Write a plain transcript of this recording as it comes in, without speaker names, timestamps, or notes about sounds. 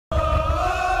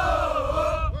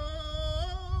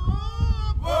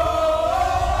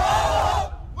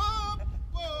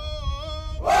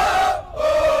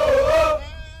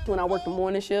I work the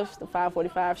morning shifts, the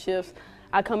 5:45 shifts,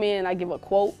 I come in and I give a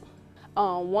quote.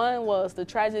 One was, the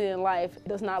tragedy in life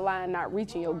does not lie in not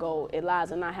reaching your goal, it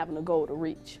lies in not having a goal to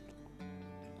reach.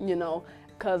 You know,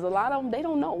 because a lot of them, they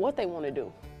don't know what they want to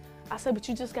do. I said, but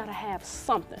you just got to have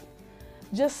something.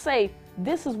 Just say,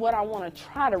 this is what I want to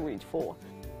try to reach for.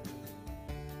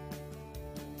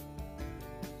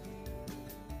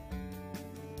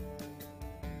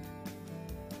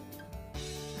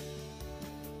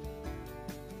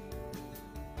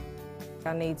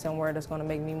 I need somewhere that's going to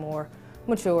make me more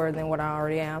mature than what I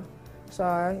already am. So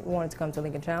I wanted to come to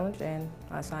Lincoln Challenge, and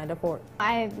I signed up for it.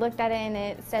 I looked at it and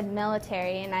it said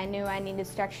military, and I knew I needed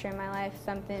structure in my life,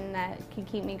 something that could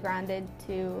keep me grounded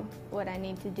to what I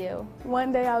need to do.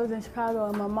 One day I was in Chicago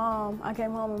and I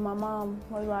came home and my mom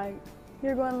was like,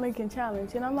 "You're going to Lincoln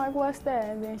Challenge." And I'm like, "What's that?"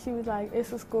 And then she was like,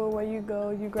 "It's a school where you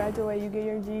go, you graduate, you get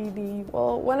your GED.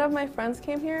 Well, one of my friends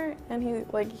came here and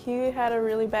he had a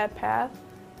really bad path,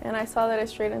 and I saw that it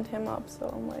straightened him up,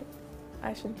 so I'm like,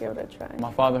 I should give it a try.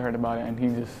 My father heard about it and he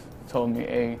just told me,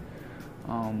 hey,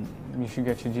 you should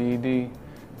get your GED,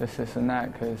 this and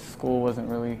that, because school wasn't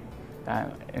really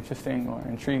that interesting or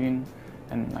intriguing,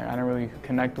 and I didn't really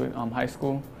connect with high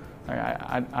school.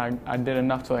 I did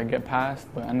enough to get past,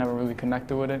 but I never really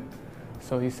connected with it.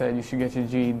 So he said you should get your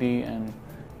GED and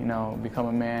become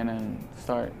a man and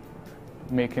start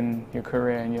making your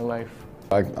career in your life.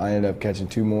 I ended up catching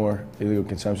 2 more illegal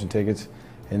consumption tickets,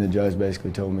 and the judge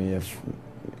basically told me if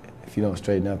you don't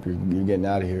straighten up, you're getting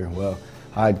out of here. Well,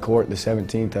 I had court the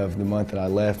 17th of the month that I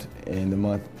left, and the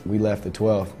month we left the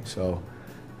 12th. So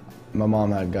my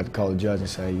mom had got to call the judge and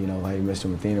say, hey, Mr.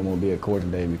 Mathena won't be at court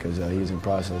today because he's in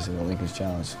process of the Lincoln's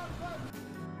Challenge.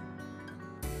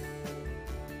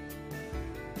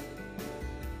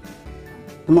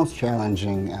 The most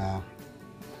challenging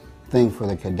thing for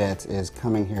the cadets is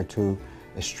coming here to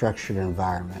a structured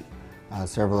environment.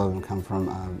 Several of them come from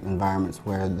environments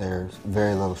where there's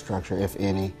very little structure, if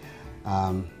any.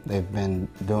 They've been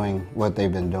doing what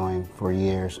they've been doing for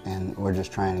years, and we're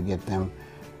just trying to get them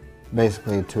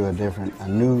basically to a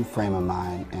new frame of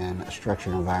mind and a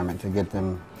structured environment to get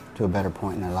them to a better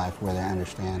point in their life where they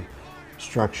understand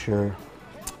structure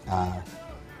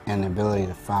and the ability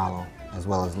to follow as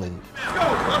well as lead. Let's go,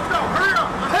 hurry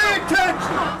up, pay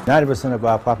attention! 90% of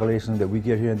our population that we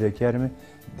get here in the academy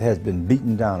has been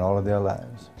beaten down all of their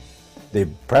lives. They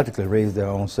practically raised their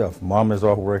own self. Mom is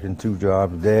off working 2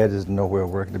 jobs, dad is nowhere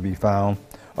working to be found,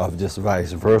 or just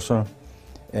vice versa.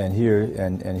 And here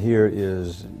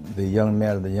is the young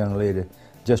man or the young lady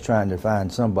just trying to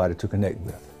find somebody to connect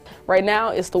with. Right now,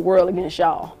 it's the world against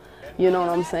y'all. You know what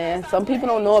I'm saying? Some people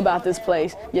don't know about this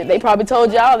place. Yeah, they probably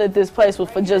told y'all that this place was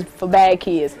just for bad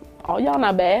kids. Oh, y'all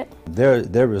not bad.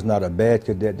 There is not a bad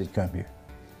cadet that come here.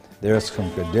 There are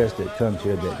some cadets that come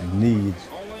here that need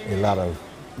a lot of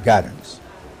guidance,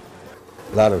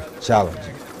 a lot of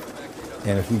challenging.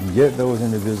 And if we can get those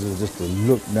individuals just to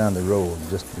look down the road,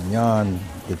 just beyond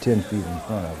the 10 feet in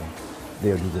front of them,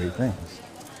 they'll do great things.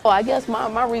 Well, I guess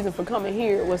my reason for coming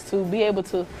here was to be able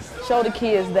to show the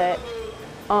kids that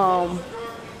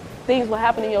things will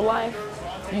happen in your life.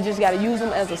 You just got to use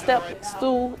them as a step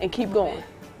stool and keep going,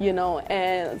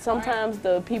 and sometimes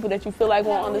the people that you feel like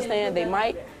won't understand, they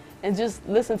might, and just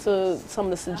listen to some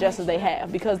of the suggestions they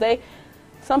have, because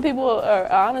some people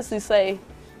honestly say,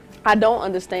 I don't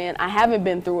understand, I haven't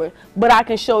been through it, but I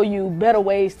can show you better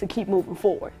ways to keep moving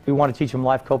forward. We want to teach them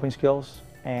life coping skills,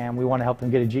 and we want to help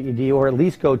them get a GED, or at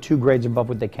least go 2 grades above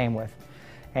what they came with.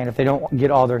 And if they don't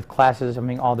get all their classes,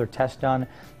 all their tests done,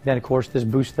 then of course this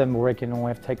boosts them where they can only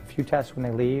have to take a few tests when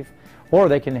they leave, or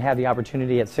they can have the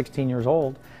opportunity at 16 years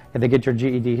old, if they get your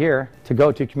GED here, to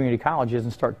go to community colleges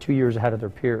and start 2 years ahead of their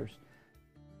peers.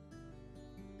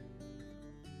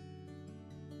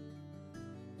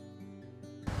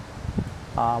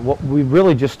 We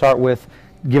really just start with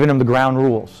giving them the ground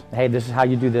rules. Hey, this is how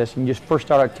you do this, and you just first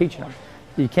start out teaching them.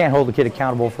 You can't hold the kid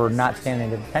accountable for not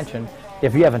standing at attention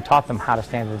if you haven't taught them how to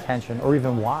stand at attention, or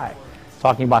even why.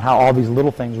 Talking about how all these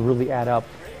little things really add up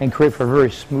and create for a very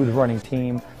smooth running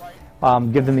team.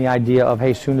 Give them the idea of,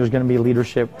 hey, soon there's going to be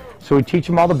leadership. So we teach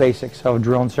them all the basics of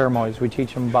drill and ceremonies. We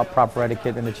teach them about proper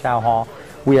etiquette in the chow hall.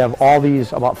 We have all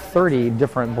these, about 30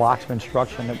 different blocks of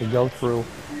instruction that we go through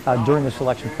during the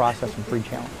selection process and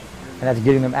pre-challenge. And that's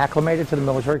getting them acclimated to the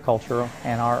military culture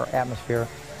and our atmosphere,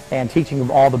 and teaching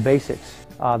them all the basics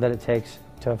that it takes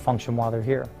to function while they're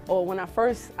here. Or when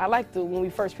we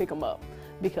first pick them up,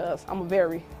 because I'm a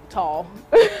very tall,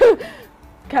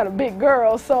 kind of big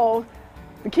girl, so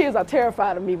the kids are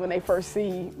terrified of me when they first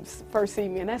see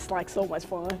me, and that's like so much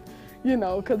fun, you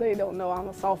know, because they don't know I'm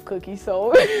a soft cookie,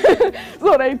 so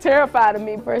so they terrified of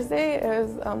me. First day, it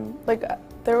was like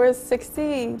there was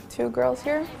 62 girls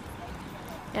here,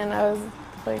 and I was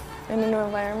like in a new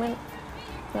environment,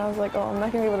 and I was like, oh, I'm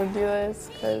not gonna be able to do this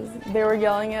because they were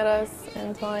yelling at us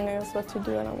and telling us what to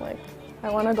do, and I'm like, I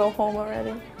want to go home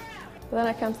already. But then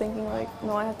I kept thinking like,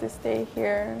 no, I have to stay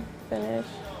here, finish,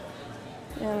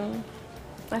 and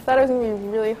I thought it was gonna be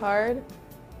really hard.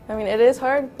 I mean, it is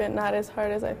hard, but not as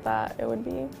hard as I thought it would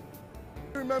be.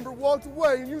 Remember, walked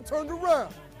away and you turned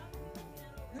around.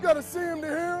 You gotta see him to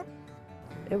hear him.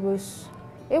 It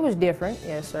was different,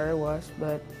 yes sir, it was,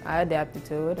 but I adapted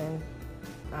to it, and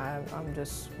I'm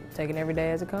just taking every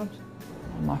day as it comes.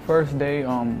 My first day,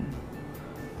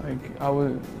 like I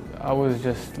was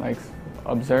just like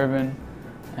observing,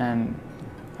 and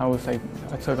I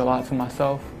took a lot to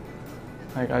myself.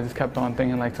 Like I just kept on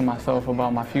thinking like to myself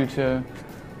about my future,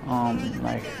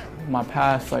 like my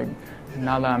past. Like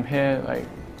now that I'm here, like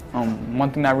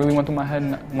one thing that really went through my head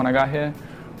when I got here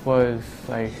was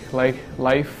like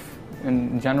life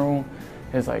in general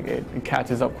is like it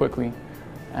catches up quickly,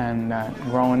 and that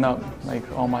growing up, like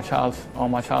all my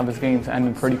childish games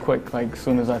ended pretty quick. Like as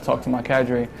soon as I talked to my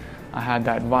cadre, I had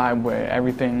that vibe where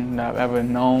everything that I've ever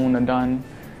known or done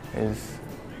is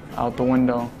out the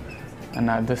window, and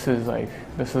that this is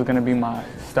going to be my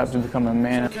step to become a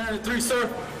man. Sir Cannon 3,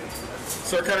 sir.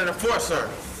 Sir Cannon 4, sir.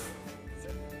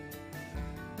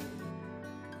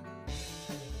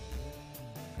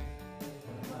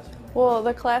 Well,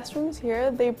 the classrooms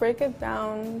here, they break it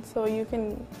down so you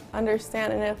can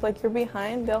understand, and if like you're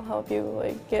behind, they'll help you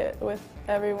like get with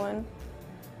everyone.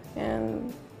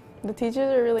 And the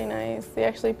teachers are really nice. They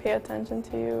actually pay attention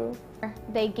to you.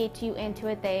 They get you into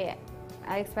it.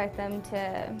 I expect them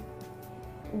to,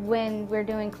 when we're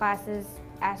doing classes,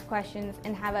 ask questions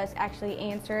and have us actually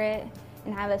answer it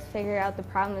and have us figure out the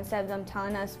problem instead of them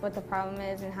telling us what the problem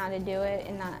is and how to do it,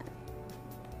 and not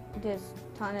just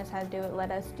telling us how to do it,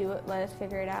 let us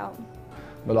figure it out.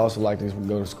 But I also like to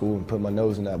go to school and put my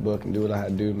nose in that book and do what I had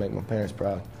to do to make my parents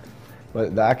proud.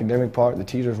 But the academic part, the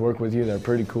teachers work with you, they're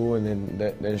pretty cool, and then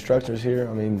the instructors here,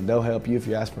 I mean, they'll help you if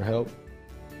you ask for help.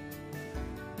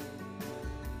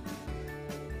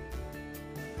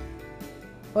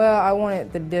 Well, I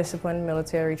wanted the disciplined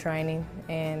military training,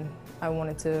 and I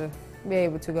wanted to be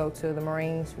able to go to the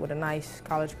Marines with a nice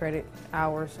college credit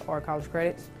hours or college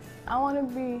credits. I want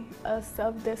to be a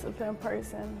self-disciplined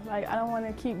person. Like, I don't want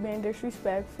to keep being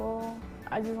disrespectful.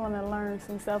 I just want to learn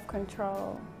some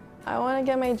self-control. I want to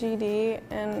get my GED,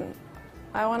 and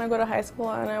I want to go to high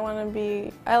school, and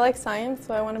I like science,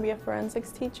 so I want to be a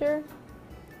forensics teacher.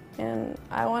 And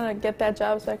I want to get that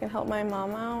job so I can help my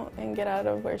mom out and get out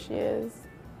of where she is.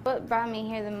 What brought me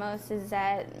here the most is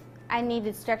that I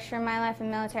needed structure in my life in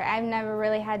military. I've never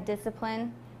really had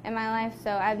discipline in my life,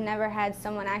 so I've never had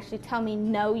someone actually tell me,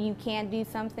 no, you can't do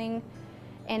something.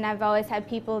 And I've always had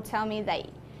people tell me that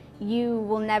you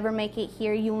will never make it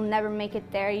here, you will never make it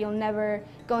there, you'll never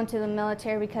go into the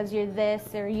military because you're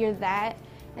this or you're that.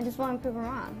 I just want to prove them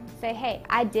wrong. Say, hey,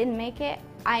 I did make it,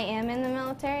 I am in the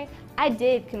military, I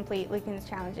did complete Lincoln's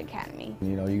Challenge Academy. You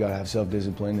know, you gotta have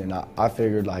self-discipline, and I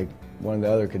figured like one of the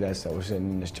other cadets that was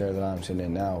sitting in this chair that I'm sitting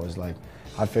in now was like,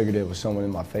 I figured it was someone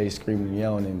in my face screaming and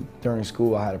yelling, and during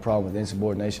school I had a problem with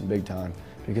insubordination big time,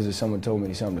 because if someone told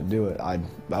me something to do it, I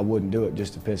wouldn't do it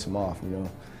just to piss them off, you know.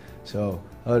 So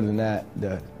other than that,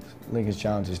 the Lincoln's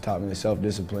Challenge has taught me the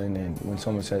self-discipline, and when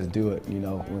someone says do it, you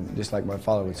know, just like my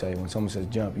father would say, when someone says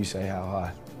jump, you say how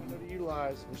high.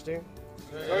 Utilize, understand?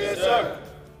 Oh, yes, sir.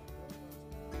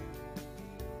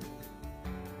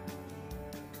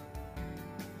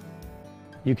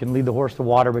 You can lead the horse to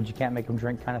water, but you can't make them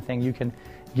drink, kind of thing. You can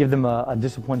give them a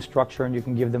disciplined structure, and you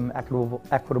can give them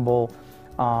equitable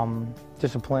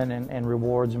discipline and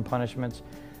rewards and punishments.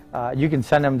 You can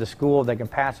send them to school, they can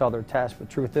pass all their tests, but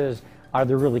truth is, are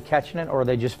they really catching it, or are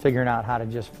they just figuring out how to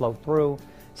just flow through,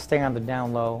 stay on the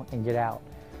down low, and get out?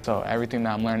 So everything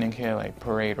that I'm learning here, like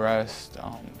parade rest,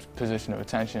 position of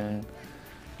attention,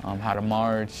 how to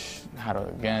march, how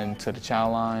to get into the chow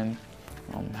line,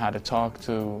 how to talk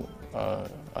to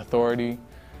authority,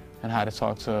 and how to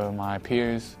talk to my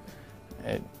peers,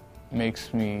 it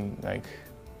makes me like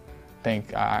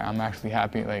think I'm actually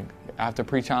happy. Like after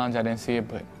pre-challenge, I didn't see it,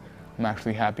 but I'm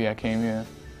actually happy I came here.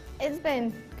 It's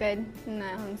been good. I'm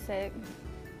not homesick.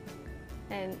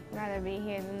 I'd rather be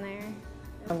here than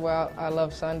there. Well, I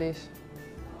love Sundays.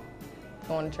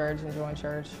 Going to church, enjoying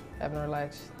church, having a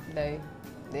relaxed day.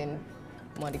 Then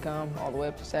Monday come all the way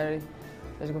up to Saturday.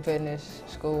 Physical fitness,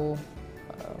 school,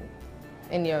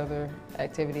 any other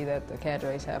activity that the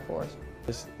cadres have for us.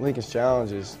 This Lincoln's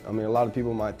Challenge is, I mean, a lot of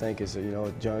people might think it's,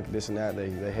 junk, this and that,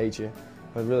 they hate you.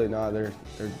 But really not, they're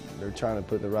trying to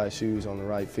put the right shoes on the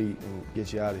right feet and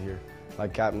get you out of here.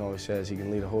 Like Captain always says, he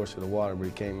can lead a horse to the water, but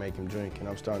he can't make him drink. And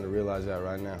I'm starting to realize that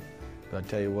right now. But I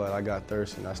tell you what, I got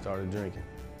thirsty and I started drinking.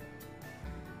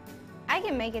 I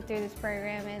can make it through this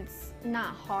program. It's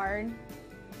not hard,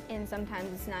 and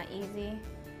sometimes it's not easy.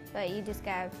 But you just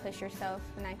gotta push yourself,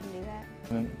 and I can do that.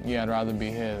 Yeah, I'd rather be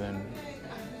here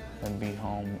than be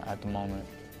home at the moment.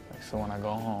 So when I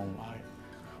go home,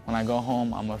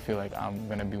 I'm gonna feel like I'm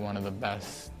gonna be one of the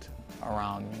best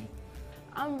around me.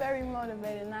 I'm very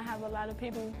motivated, and I have a lot of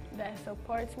people that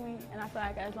supports me, and I feel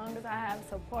like as long as I have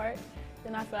support,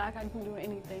 then I feel like I can do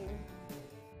anything.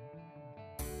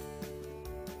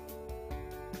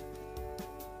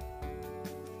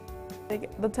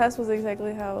 The test was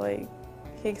exactly how he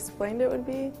explained it would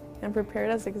be, and prepared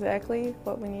us exactly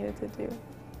what we needed to do.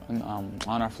 And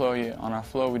on our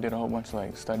floor, we did a whole bunch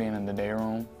of studying in the day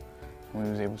room. We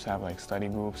was able to have study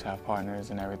groups, have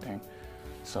partners and everything.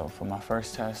 So for my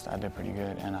first test, I did pretty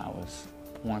good, and I was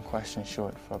one question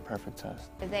short for a perfect test.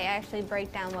 They actually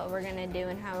break down what we're gonna do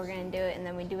and how we're gonna do it, and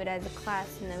then we do it as a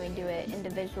class, and then we do it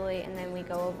individually, and then we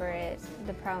go over it,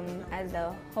 the problem as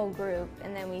a whole group,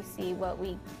 and then we see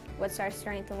what's our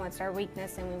strength and what's our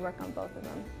weakness, and we work on both of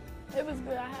them. It was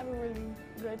good. I have a really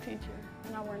good teacher,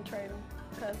 and I wouldn't trade him,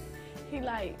 because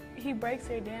he breaks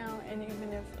it down, and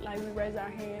even if we raise our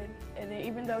hand, and then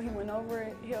even though he went over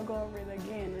it, he'll go over it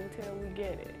again until we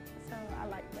get it. So I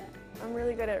like that. I'm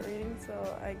really good at reading, so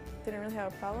I didn't really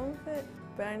have a problem with it.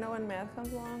 But I know when math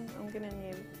comes along, I'm gonna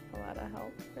need a lot of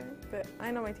help there. But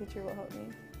I know my teacher will help me.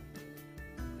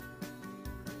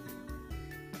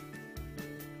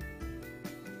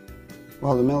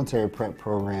 Well, the military prep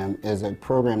program is a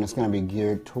program that's going to be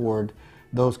geared toward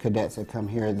those cadets that come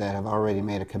here that have already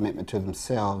made a commitment to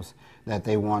themselves that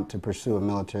they want to pursue a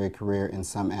military career in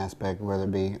some aspect, whether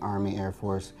it be Army, Air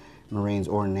Force, Marines,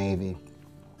 or Navy.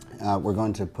 We're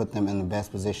going to put them in the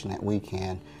best position that we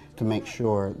can to make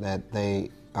sure that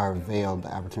they are availed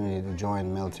the opportunity to join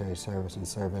the military service and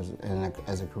serve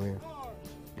as a career.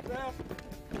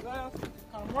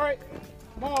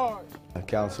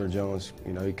 Counselor Jones,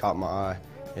 he caught my eye,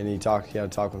 and he had a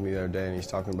talk with me the other day, and he's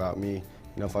talking about me.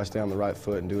 If I stay on the right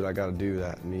foot and do what I got to do,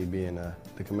 that me being the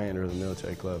commander of the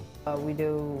military club. We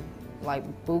do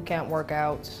boot camp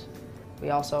workouts. We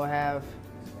also have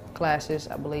classes,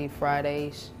 I believe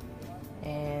Fridays,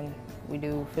 and we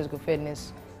do physical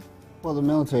fitness. Well, the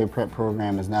military prep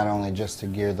program is not only just to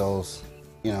gear those,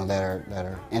 that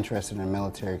are interested in a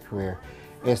military career.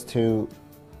 It's to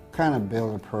kind of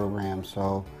build a program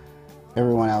so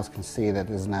everyone else can see that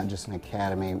this is not just an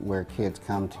academy where kids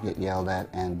come to get yelled at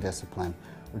and disciplined.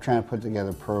 We're trying to put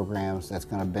together programs that's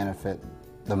going to benefit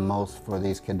the most for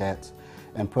these cadets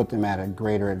and put them at a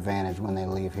greater advantage when they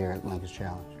leave here at Lincoln's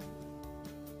Challenge.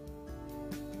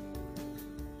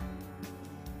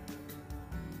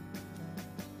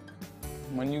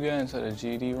 When you get into the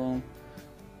GED room,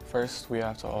 first we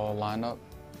have to all line up,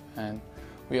 and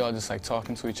we all just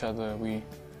talking to each other.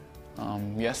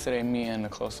 Yesterday, me and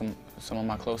some of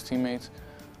my close teammates,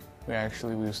 we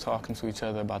was talking to each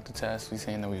other about the test. We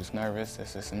saying that we was nervous,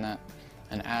 this and that.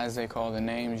 And as they call the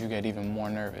names, you get even more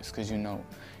nervous because you know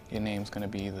your name's gonna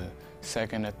be the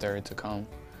second or third to come.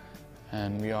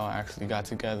 And we all actually got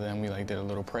together and we did a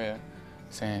little prayer,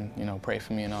 saying, pray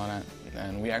for me and all that.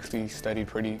 And we actually studied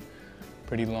pretty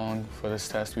long for this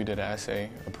test. We did an essay,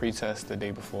 a pre-test the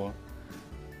day before.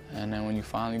 And then when you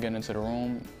finally get into the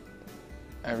room,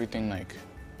 everything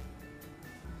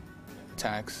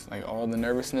attacks, all the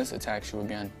nervousness attacks you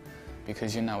again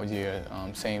because you're not with your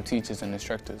same teachers and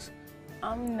instructors.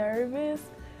 I'm nervous,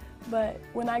 but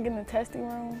when I get in the testing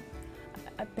room,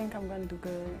 I think I'm gonna do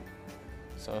good.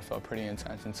 So it felt pretty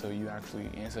intense until you actually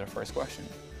answer the first question.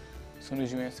 As soon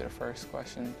as you answer the first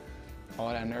question, all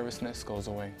that nervousness goes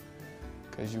away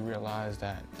because you realize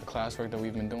that the classwork that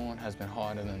we've been doing has been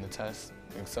harder than the test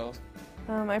itself.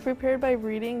 I prepared by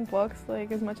reading books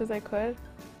as much as I could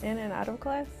in and out of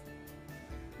class.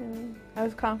 And I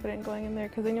was confident going in there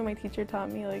because I knew my teacher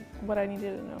taught me what I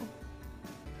needed to know.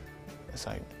 It's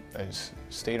a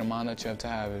state of mind that you have to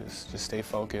have is just stay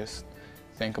focused.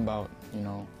 Think about,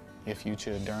 your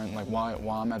future during, while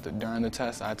I'm during the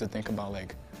test, I have to think about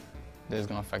this is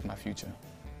gonna affect my future.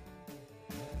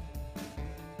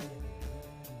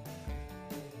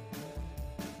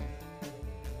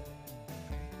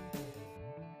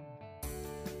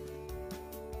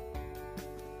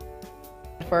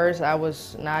 First, I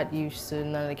was not used to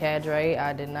none of the cadre.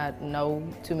 I did not know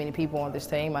too many people on this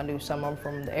team. I knew some of them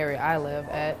from the area I live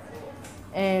at.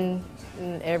 And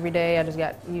every day I just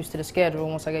got used to the schedule.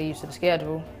 Once I got used to the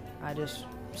schedule, I just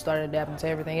started adapting to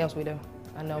everything else we do.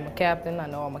 I know my captain, I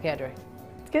know all my cadre.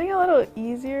 It's getting a little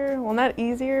easier. Well, not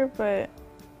easier, but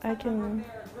I can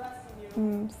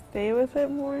stay with it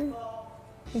more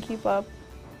and keep up.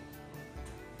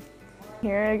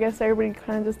 Here, I guess everybody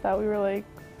kind of just thought we were like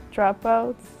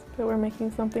dropouts, but we're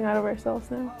making something out of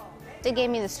ourselves now. It gave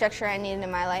me the structure I needed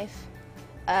in my life.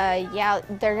 Yeah,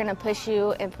 they're gonna push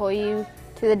you and pull you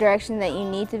to the direction that you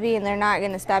need to be, and they're not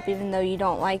gonna stop even though you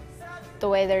don't like the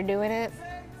way they're doing it.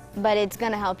 But it's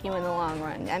gonna help you in the long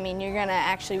run. I mean, you're gonna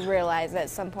actually realize at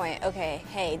some point, okay,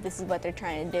 hey, this is what they're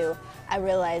trying to do. I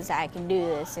realize that I can do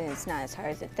this and it's not as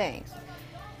hard as it thinks.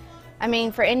 I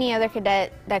mean, for any other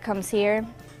cadet that comes here,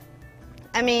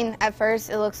 I mean, at first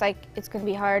it looks like it's gonna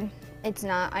be hard. It's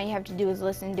not. All you have to do is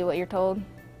listen and do what you're told.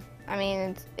 I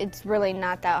mean, it's really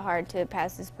not that hard to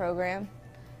pass this program.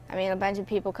 I mean, a bunch of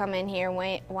people come in here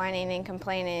whining and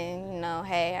complaining, you know,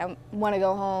 hey, I wanna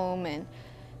go home and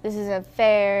this isn't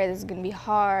fair, this is gonna be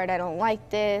hard, I don't like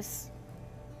this.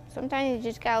 Sometimes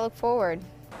you just gotta look forward.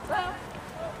 Left,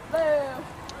 left,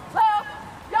 left,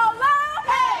 yo, left,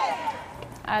 hey!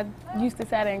 I used to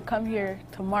sit and come here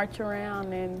to march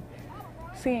around and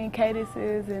seeing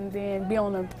cadences and then be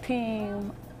on a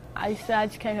team. I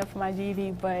just came here for my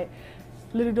GED, but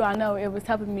little do I know it was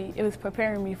helping me, it was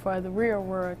preparing me for the real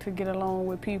world to get along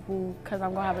with people because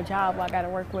I'm gonna have a job where I gotta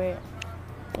work with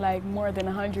like more than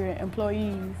 100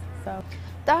 employees. So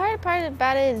the hard part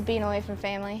about it is being away from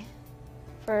family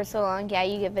for so long. Yeah,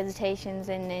 you get visitations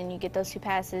and then you get those 2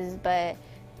 passes, but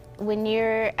when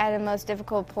you're at a most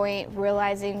difficult point,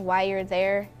 realizing why you're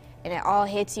there and it all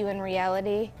hits you in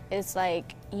reality, it's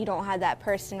like you don't have that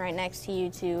person right next to you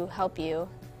to help you.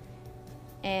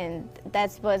 And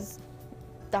that's what's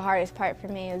the hardest part for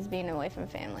me, is being away from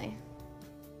family.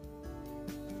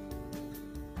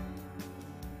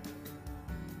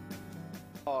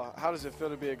 How does it feel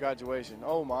to be at graduation?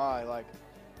 Oh my, like,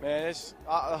 man, it's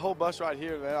the whole bus ride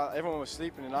here, man, everyone was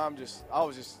sleeping and I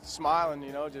was just smiling,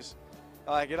 you know, just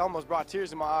like it almost brought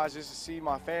tears in my eyes just to see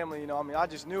my family, you know. I mean, I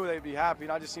just knew they'd be happy,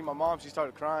 and I just see my mom, she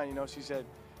started crying, you know. She said,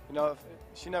 you know,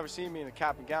 she never seen me in a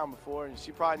cap and gown before, and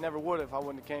she probably never would have if I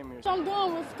wouldn't have came here. So I'm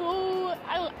doing with school,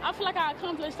 I feel like I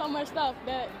accomplished so much stuff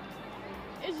that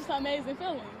it's just an amazing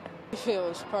feeling. It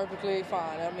feels perfectly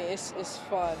fine. I mean, it's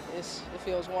fun. It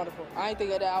feels wonderful. I didn't think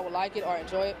that I would like it or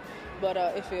enjoy it, but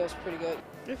it feels pretty good.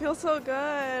 It feels so good.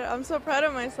 I'm so proud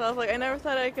of myself. Like, I never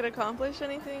thought I could accomplish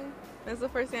anything. This is the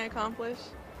first thing I accomplished.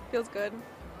 Feels good.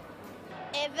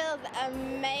 It feels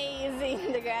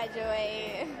amazing to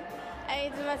graduate. I mean,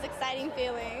 it's the most exciting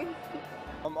feeling.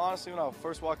 Honestly, when I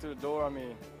first walked through the door, I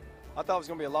mean, I thought it was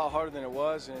going to be a lot harder than it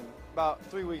was, and about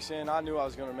 3 weeks in, I knew I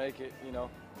was going to make it, you know.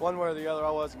 One way or the other,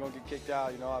 I wasn't going to get kicked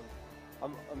out, you know.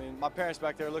 I mean, my parents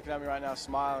back there looking at me right now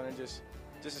smiling, and just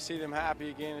to see them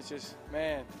happy again, it's just,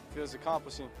 man, it feels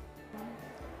accomplishing.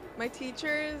 My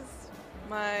teachers,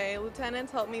 my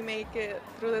lieutenants helped me make it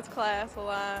through this class a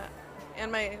lot,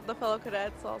 and the fellow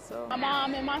cadets also. My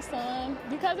mom and my son,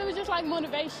 because it was just like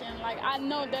motivation. Like, I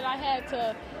know that I had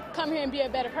to come here and be a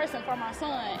better person for my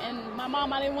son, and my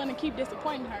mom, I didn't want to keep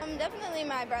disappointing her. Definitely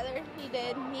my brother. He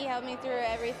did. He helped me through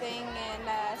everything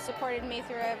and supported me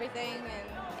through everything,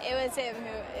 and it was him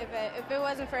who, if it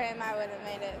wasn't for him, I wouldn't have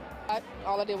made it.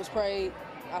 All I did was pray.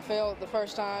 I failed the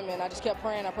first time, and I just kept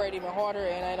praying. I prayed even harder,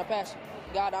 and I ended up passing.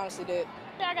 God honestly did.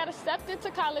 I got accepted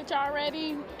to college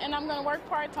already, and I'm going to work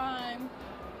part-time.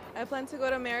 I plan to go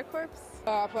to AmeriCorps.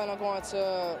 I plan on going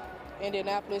to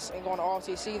Indianapolis and going to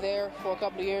ROTC there for a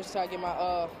couple of years until I get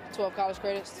my 12 college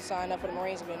credits to sign up for the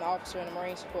Marines. I've been an officer in the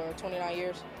Marines for 29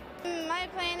 years. My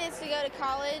plan is to go to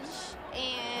college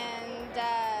and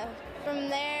from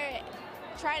there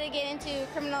try to get into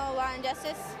criminal law and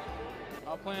justice.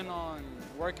 I plan on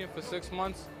working for 6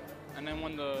 months, and then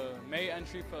when the May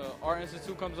entry for Art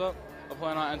Institute comes up, I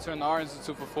plan on entering the Art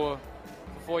Institute for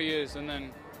four years, and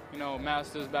then, you know,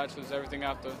 master's, bachelor's, everything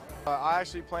after. I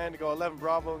actually plan to go 11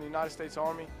 Bravo in the United States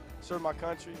Army, serve my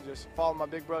country, just follow my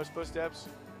big brother's footsteps,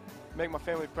 make my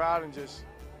family proud, and just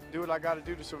do what I got to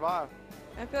do to survive.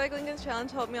 I feel like Lincoln's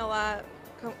Challenge helped me a lot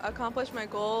accomplish my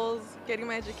goals, getting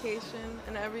my education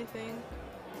and everything.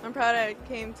 I'm proud I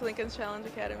came to Lincoln's Challenge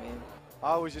Academy.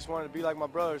 I always just wanted to be like my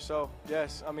brother, so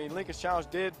yes, I mean, Lincoln's Challenge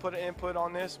did put an input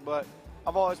on this, but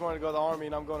I've always wanted to go to the Army,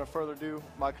 and I'm going to further do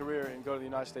my career and go to the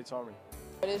United States Army.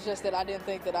 But it's just that I didn't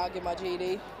think that I'd get my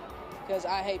GED because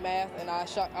I hate math, and I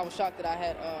was shocked that I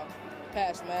had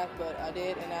passed math, but I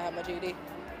did, and I have my GED.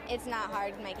 It's not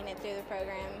hard making it through the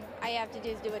program. All you have to do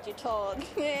is do what you're told.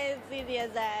 It's easy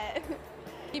as that.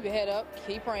 Keep your head up,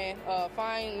 keep praying,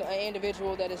 find an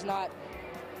individual that is not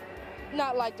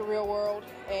not like the real world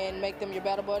and make them your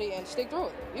battle buddy and stick through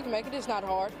it. You can make it. It's not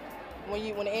hard. When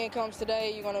the end comes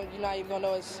today, you're not even gonna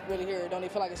know it's really here. It don't even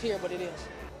feel like it's here, but it is.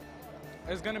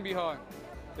 It's gonna be hard.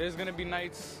 There's gonna be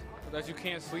nights that you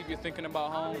can't sleep. You're thinking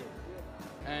about home,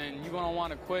 and you're gonna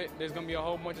want to quit. There's gonna be a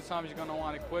whole bunch of times you're gonna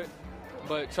want to quit,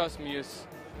 but trust me,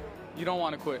 you don't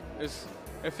want to quit.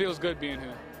 It feels good being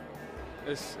here.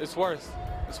 It's worth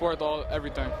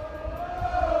everything.